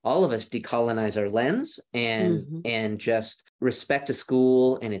helps all of us decolonize our lens and just respect a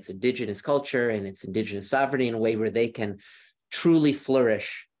school and its Indigenous culture and its Indigenous sovereignty in a way where they can truly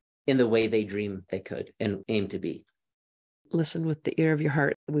flourish in the way they dream they could and aim to be. Listen with the ear of your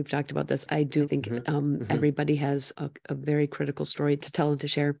heart. We've talked about this. I do think everybody has a very critical story to tell and to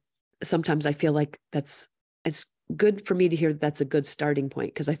share. Sometimes I feel like it's good for me to hear that's a good starting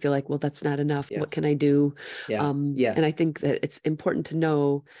point because I feel like, well, that's not enough. Yeah. What can I do? And I think that it's important to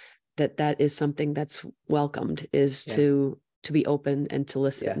know that that is something that's welcomed, is to be open and to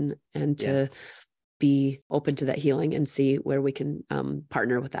listen and to be open to that healing and see where we can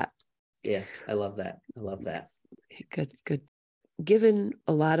partner with that. Yeah, I love that. I love that. Good. Given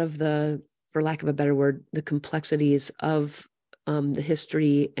a lot of the, for lack of a better word, the complexities of the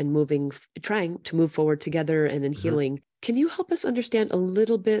history and trying to move forward together and in healing, can you help us understand a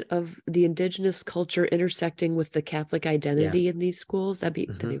little bit of the Indigenous culture intersecting with the Catholic identity in these schools? That'd be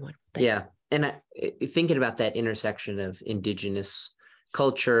one. Thanks. Yeah. And thinking about that intersection of Indigenous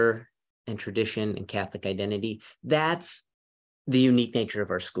culture and tradition and Catholic identity, that's the unique nature of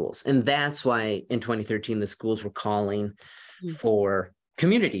our schools. And that's why in 2013, the schools were calling for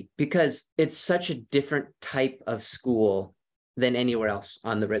community, because it's such a different type of school than anywhere else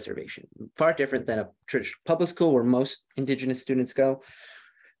on the reservation. Far different than a traditional public school where most Indigenous students go,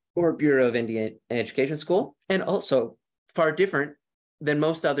 or Bureau of Indian Education school, and also far different than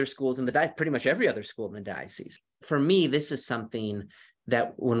most other schools in the diocese, pretty much every other school in the diocese. For me, this is something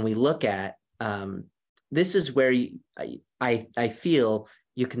that when we look at, this is where I feel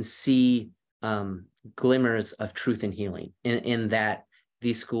you can see glimmers of truth and healing in that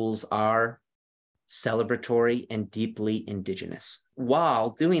these schools are celebratory and deeply Indigenous, while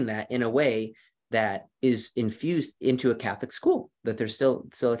doing that in a way that is infused into a Catholic school, that they're still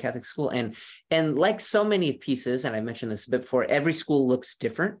a Catholic school. And like so many pieces, and I mentioned this a bit before, every school looks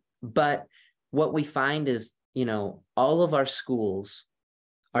different, but what we find is, all of our schools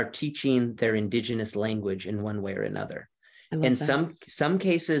are teaching their Indigenous language in one way or another. In some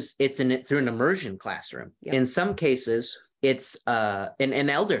cases, it's through an immersion classroom. Yep. In some cases, it's an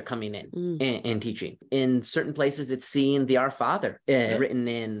elder coming in and teaching. In certain places, it's seeing the Our Father written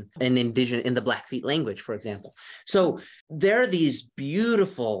in the Blackfeet language, for example. So there are these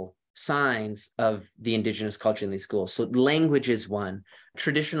beautiful signs of the Indigenous culture in these schools. So language is one.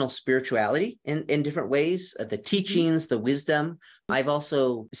 Traditional spirituality in different ways, the teachings, the wisdom. I've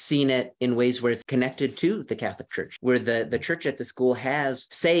also seen it in ways where it's connected to the Catholic Church, where the church at the school has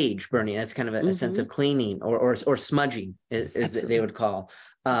sage burning as kind of a sense of cleaning or smudging, as they would call.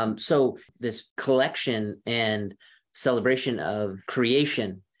 So this collection and celebration of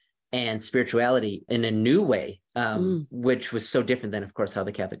creation and spirituality in a new way, which was so different than, of course, how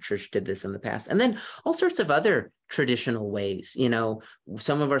the Catholic Church did this in the past. And then all sorts of other traditional ways.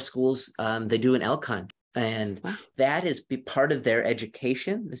 Some of our schools, they do an elk hunt, and that is part of their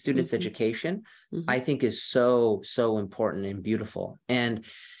education, the students' education, I think is so, so important and beautiful. And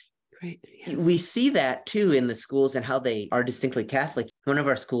we see that too in the schools and how they are distinctly Catholic. One of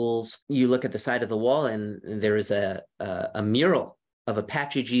our schools, you look at the side of the wall and there is a mural of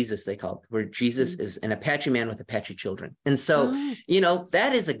Apache Jesus, they call it, where Jesus is an Apache man with Apache children. And so,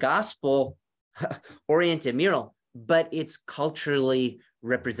 that is a gospel oriented mural, but it's culturally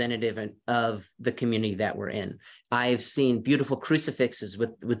representative of the community that we're in. I've seen beautiful crucifixes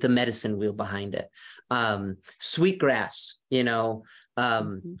with the medicine wheel behind it. Sweetgrass,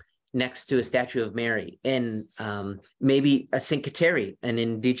 next to a statue of Mary, and maybe a Saint Kateri, an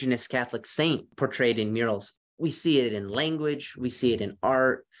Indigenous Catholic saint portrayed in murals. we see it in language, we see it in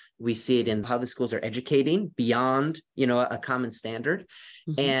art, we see it in how the schools are educating beyond, a common standard.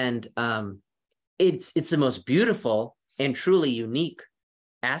 And it's the most beautiful and truly unique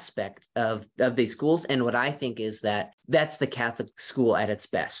aspect of these schools. And what I think is that that's the Catholic school at its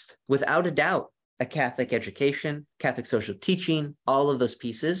best. Without a doubt, a Catholic education, Catholic social teaching, all of those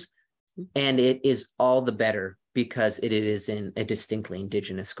pieces. And it is all the better because it is in a distinctly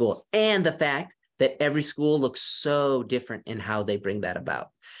Indigenous school. And the fact that every school looks so different in how they bring that about.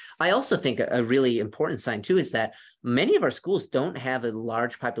 I also think a really important sign too is that many of our schools don't have a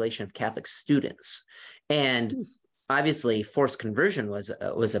large population of Catholic students. And obviously forced conversion was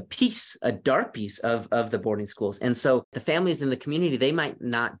a dark piece of the boarding schools. And so the families in the community, they might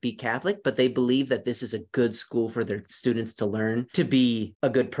not be Catholic, but they believe that this is a good school for their students to learn to be a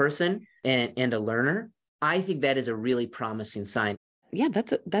good person and a learner. I think that is a really promising sign. Yeah,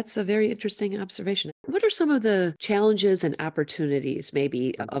 that's a very interesting observation. What are some of the challenges and opportunities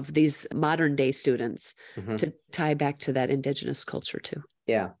maybe of these modern day students to tie back to that Indigenous culture too?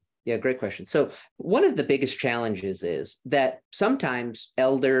 Yeah, great question. So one of the biggest challenges is that sometimes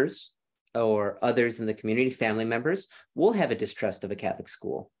elders or others in the community, family members, will have a distrust of a Catholic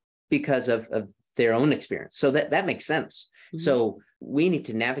school because of their own experience. So that makes sense. So we need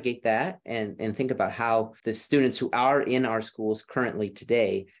to navigate that and think about how the students who are in our schools currently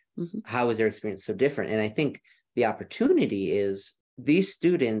today, how is their experience so different? And I think the opportunity is these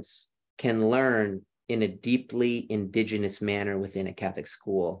students can learn in a deeply Indigenous manner within a Catholic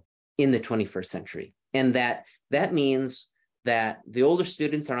school in the 21st century. And that means that the older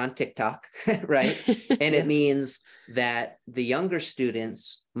students are on TikTok, right? And it means that the younger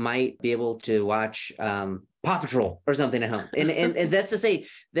students might be able to watch Paw Patrol or something at home. And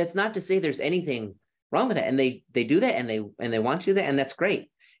that's not to say there's anything wrong with that. And they do that and they want to do that, and that's great.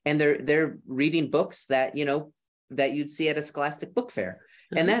 And they're reading books that, that you'd see at a Scholastic book fair.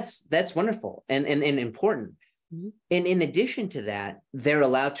 And that's wonderful and important. And in addition to that, they're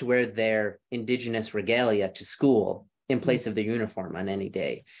allowed to wear their Indigenous regalia to school in place of their uniform on any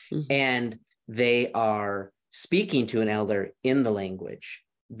day. And they are speaking to an elder in the language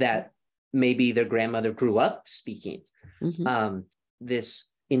that maybe their grandmother grew up speaking. This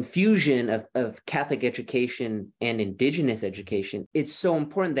infusion of Catholic education and Indigenous education, it's so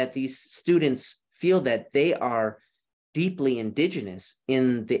important that these students feel that they are deeply Indigenous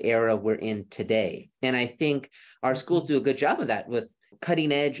in the era we're in today. And I think our schools do a good job of that with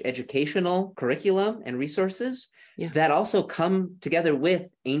cutting edge educational curriculum and resources that also come together with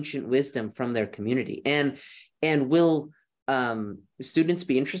ancient wisdom from their community. And will students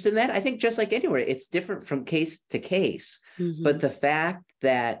be interested in that? I think just like anywhere, it's different from case to case. But the fact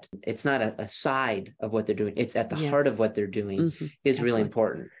that it's not a side of what they're doing, it's at the heart of what they're doing is really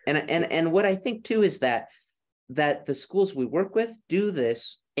important. And what I think too is that the schools we work with do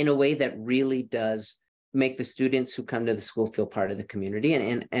this in a way that really does make the students who come to the school feel part of the community.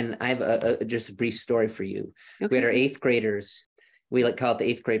 And I have just a brief story for you. We had our 8th graders. We call it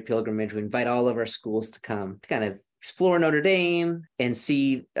the 8th grade pilgrimage. We invite all of our schools to come to kind of explore Notre Dame and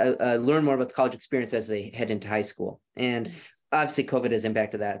see, learn more about the college experience as they head into high school. And obviously COVID has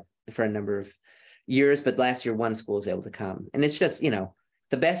impacted that for a number of years, but last year one school was able to come. And it's just,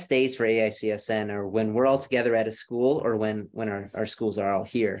 the best days for AICSN are when we're all together at a school or when our schools are all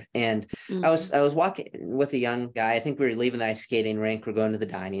here. And I was walking with a young guy. I think we were leaving the ice skating rink. We're going to the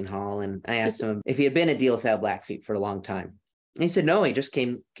dining hall. And I asked him if he had been at De La Salle Blackfeet for a long time. And he said, no, he just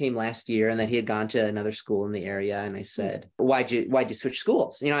came last year and that he had gone to another school in the area. And I said, why'd you switch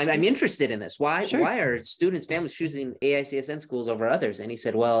schools? I'm interested in this. Why are students, families choosing AICSN schools over others? And he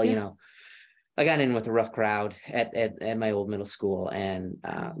said, well, I got in with a rough crowd at my old middle school and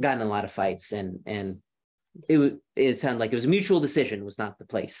got in a lot of fights, and it sounded like it was a mutual decision, was not the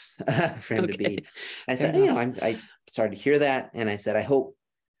place for him to be. I said, I started to hear that, and I said, I hope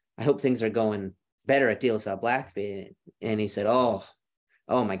things are going better at De La Salle Blackfeet. And he said, oh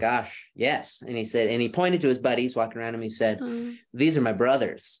my gosh, yes. And he said, and he pointed to his buddies walking around him. He said, these are my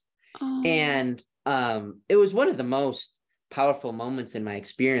brothers. And it was one of the most powerful moments in my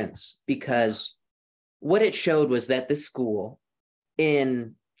experience, because what it showed was that this school,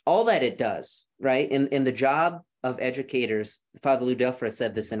 in all that it does, right, in the job of educators, Father Lou Delfra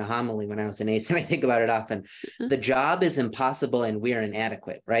said this in a homily when I was in ACE, and I think about it often, the job is impossible and we are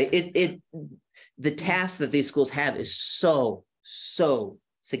inadequate, right? The task that these schools have is so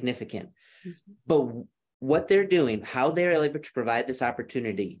significant. But what they're doing, how they're able to provide this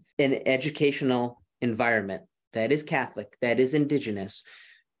opportunity, an educational environment that is Catholic, that is Indigenous,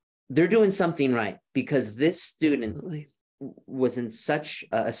 they're doing something right, because this student was in such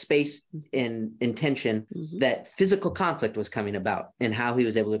a space in tension that physical conflict was coming about, and how he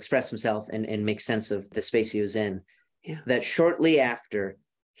was able to express himself and make sense of the space he was in. Yeah. That shortly after,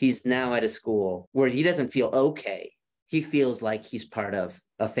 he's now at a school where he doesn't feel okay. He feels like he's part of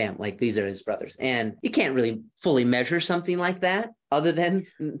a family, like these are his brothers. And you can't really fully measure something like that other than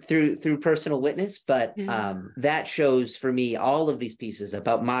through personal witness. But that shows for me all of these pieces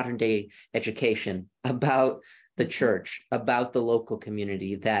about modern day education, about the church, about the local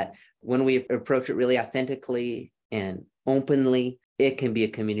community, that when we approach it really authentically and openly, it can be a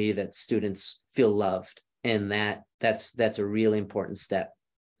community that students feel loved. And that's a really important step.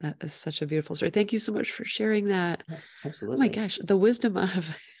 That is such a beautiful story. Thank you so much for sharing that. Absolutely. Oh my gosh, the wisdom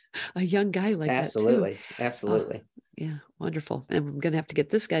of a young guy like that too. Absolutely. Yeah, wonderful. And I'm going to have to get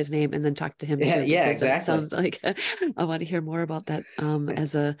this guy's name and then talk to him too. Yeah, exactly. That sounds like I want to hear more about that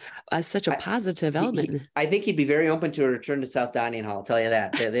as such a positive element. I think he'd be very open to a return to South Dining Hall. I'll tell you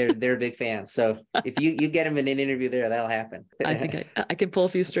that. They're big fans. So if you get him in an interview there, that'll happen. I think I can pull a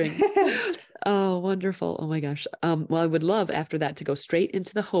few strings. Oh, wonderful. Oh my gosh. Well, I would love after that to go straight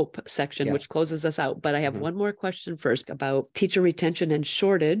into the hope section, which closes us out. But I have one more question first about teacher retention and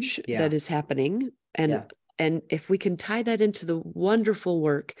shortage that is happening. And if we can tie that into the wonderful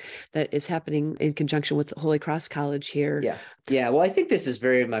work that is happening in conjunction with Holy Cross College here. Yeah. Well, I think this is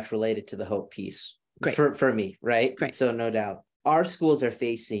very much related to the hope piece. Great. For me, right? Great. So no doubt. Our schools are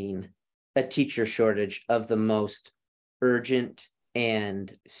facing a teacher shortage of the most urgent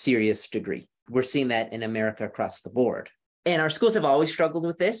and serious degree. We're seeing that in America across the board. And our schools have always struggled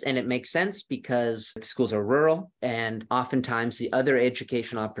with this, and it makes sense because schools are rural, and oftentimes the other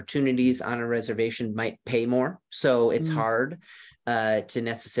educational opportunities on a reservation might pay more. So it's hard to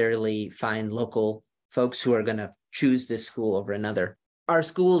necessarily find local folks who are going to choose this school over another. Our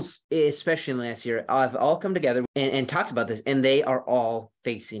schools, especially in the last year, have all come together and talked about this, and they are all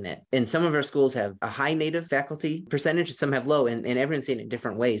facing it. And some of our schools have a high Native faculty percentage, and some have low, and everyone's seeing it in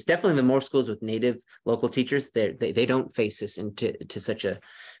different ways. Definitely the more schools with Native local teachers, they don't face this to such a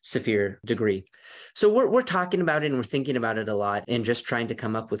severe degree. So we're talking about it, and we're thinking about it a lot, and just trying to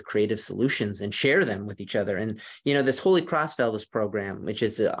come up with creative solutions and share them with each other. And, this Holy Cross Fellows program, which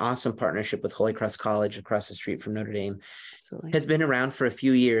is an awesome partnership with Holy Cross College across the street from Notre Dame, has been around for a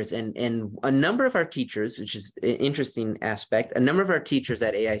few years. And a number of our teachers, which is an interesting aspect, a number of our teachers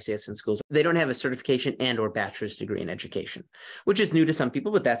at AICS and schools, they don't have a certification and or bachelor's degree in education, which is new to some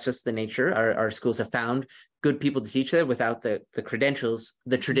people, but that's just the nature. Our schools have found good people to teach there without the credentials,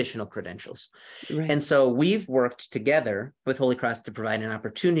 the traditional credentials. Right. And so we've worked together with Holy Cross to provide an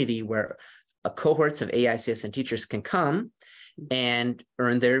opportunity where cohorts of AICS and teachers can come and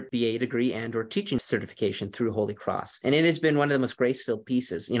earn their BA degree and or teaching certification through Holy Cross. And it has been one of the most grace-filled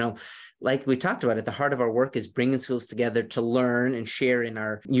pieces. Like we talked about, at the heart of our work is bringing schools together to learn and share in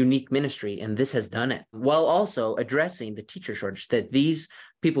our unique ministry. And this has done it, while also addressing the teacher shortage that these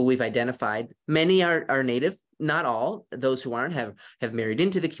people we've identified, many are Native, not all. Those who aren't have married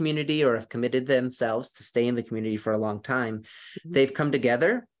into the community or have committed themselves to stay in the community for a long time. They've come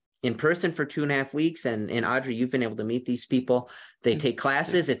together in person for 2.5 weeks. And Audrey, you've been able to meet these people. They take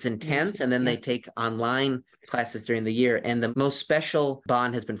classes, it's intense, and then they take online classes during the year. And the most special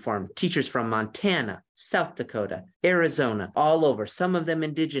bond has been formed. Teachers from Montana, South Dakota, Arizona, all over, some of them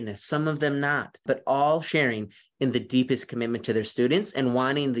Indigenous, some of them not, but all sharing in the deepest commitment to their students and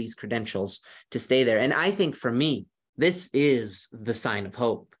wanting these credentials to stay there. And I think for me, this is the sign of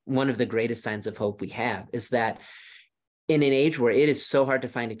hope. One of the greatest signs of hope we have is that in an age where it is so hard to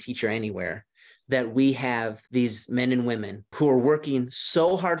find a teacher anywhere, that we have these men and women who are working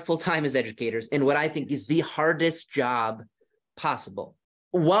so hard full-time as educators in what I think is the hardest job possible,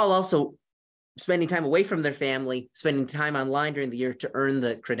 while also spending time away from their family, spending time online during the year to earn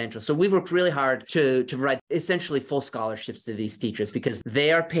the credentials. So we've worked really hard to provide essentially full scholarships to these teachers, because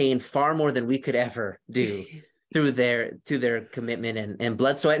they are paying far more than we could ever do through their commitment and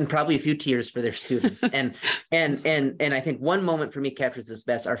blood, sweat, and probably a few tears for their students. And I think one moment for me captures this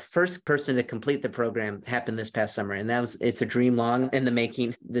best. Our first person to complete the program happened this past summer, and it's a dream long in the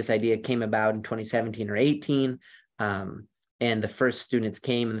making. This idea came about in 2017 or 18, and the first students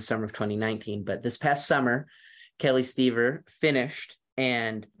came in the summer of 2019. But this past summer, Kelly Stever finished,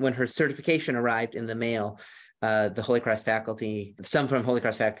 and when her certification arrived in the mail, the Holy Cross faculty, some from Holy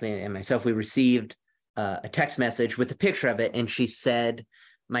Cross faculty and myself, we received a text message with a picture of it, and she said,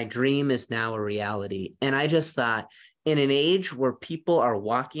 "My dream is now a reality." And I just thought, in an age where people are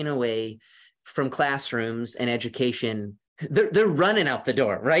walking away from classrooms and education, they're running out the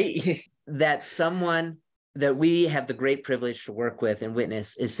door, right? That someone that we have the great privilege to work with and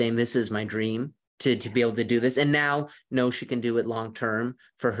witness is saying, "This is my dream." to be able to do this, and now knows she can do it long term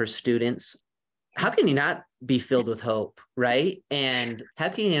for her students. How can you not be filled with hope, right? And how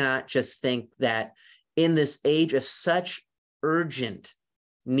can you not just think that in this age of such urgent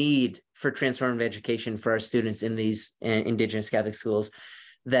need for transformative education for our students in these Indigenous Catholic schools,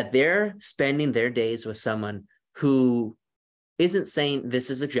 that they're spending their days with someone who isn't saying this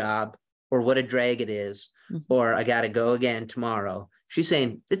is a job or what a drag it is, or I got to go again tomorrow. She's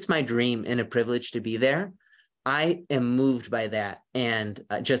saying it's my dream and a privilege to be there. I am moved by that, and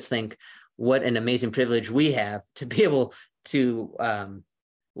I just think what an amazing privilege we have to be able to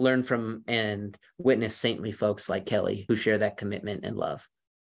learn from and witness saintly folks like Kelly who share that commitment and love.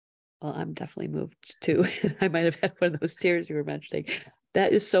 Well, I'm definitely moved too. I might have had one of those tears you were mentioning.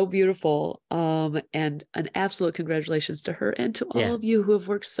 That is so beautiful. And an absolute congratulations to her and to all of you who have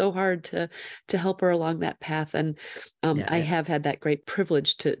worked so hard to help her along that path. And I have had that great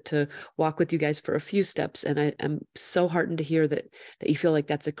privilege to walk with you guys for a few steps. And I'm so heartened to hear that you feel like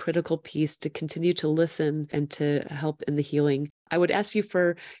that's a critical piece to continue to listen and to help in the healing. I would ask you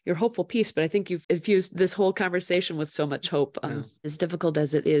for your hopeful piece, but I think you've infused this whole conversation with so much hope. As difficult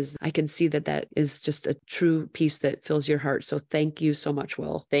as it is, I can see that is just a true piece that fills your heart. So thank you so much,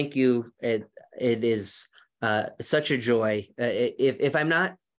 Will. Thank you. It is such a joy. If I'm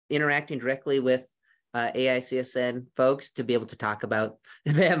not interacting directly with AICSN folks, to be able to talk about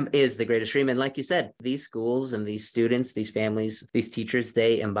them is the greatest dream. And like you said, these schools and these students, these families, these teachers,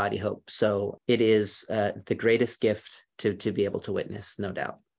 they embody hope. So it is the greatest gift to be able to witness, no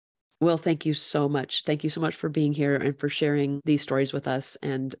doubt. Well, thank you so much. Thank you so much for being here and for sharing these stories with us.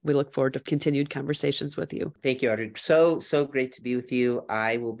 And we look forward to continued conversations with you. Thank you, Audrey. So great to be with you.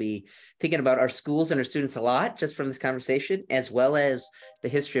 I will be thinking about our schools and our students a lot just from this conversation, as well as the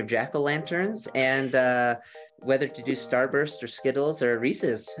history of jack-o'-lanterns and whether to do Starburst or Skittles or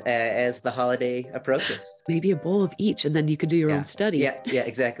Reese's as the holiday approaches. Maybe a bowl of each, and then you could do your own study. Yeah,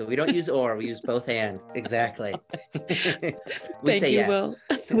 exactly. We don't use or, we use both and. Exactly. We say yes. Will.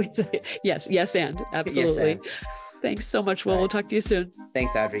 We say yes, and absolutely. Yes, and. Thanks so much, Will. Right. We'll talk to you soon.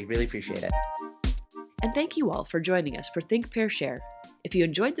 Thanks, Audrey. Really appreciate it. And thank you all for joining us for Think, Pair, Share. If you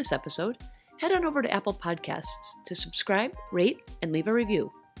enjoyed this episode, head on over to Apple Podcasts to subscribe, rate, and leave a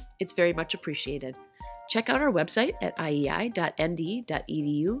review. It's very much appreciated. Check out our website at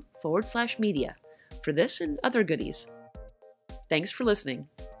iei.nd.edu/media for this and other goodies. Thanks for listening.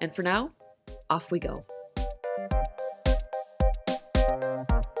 And for now, off we go.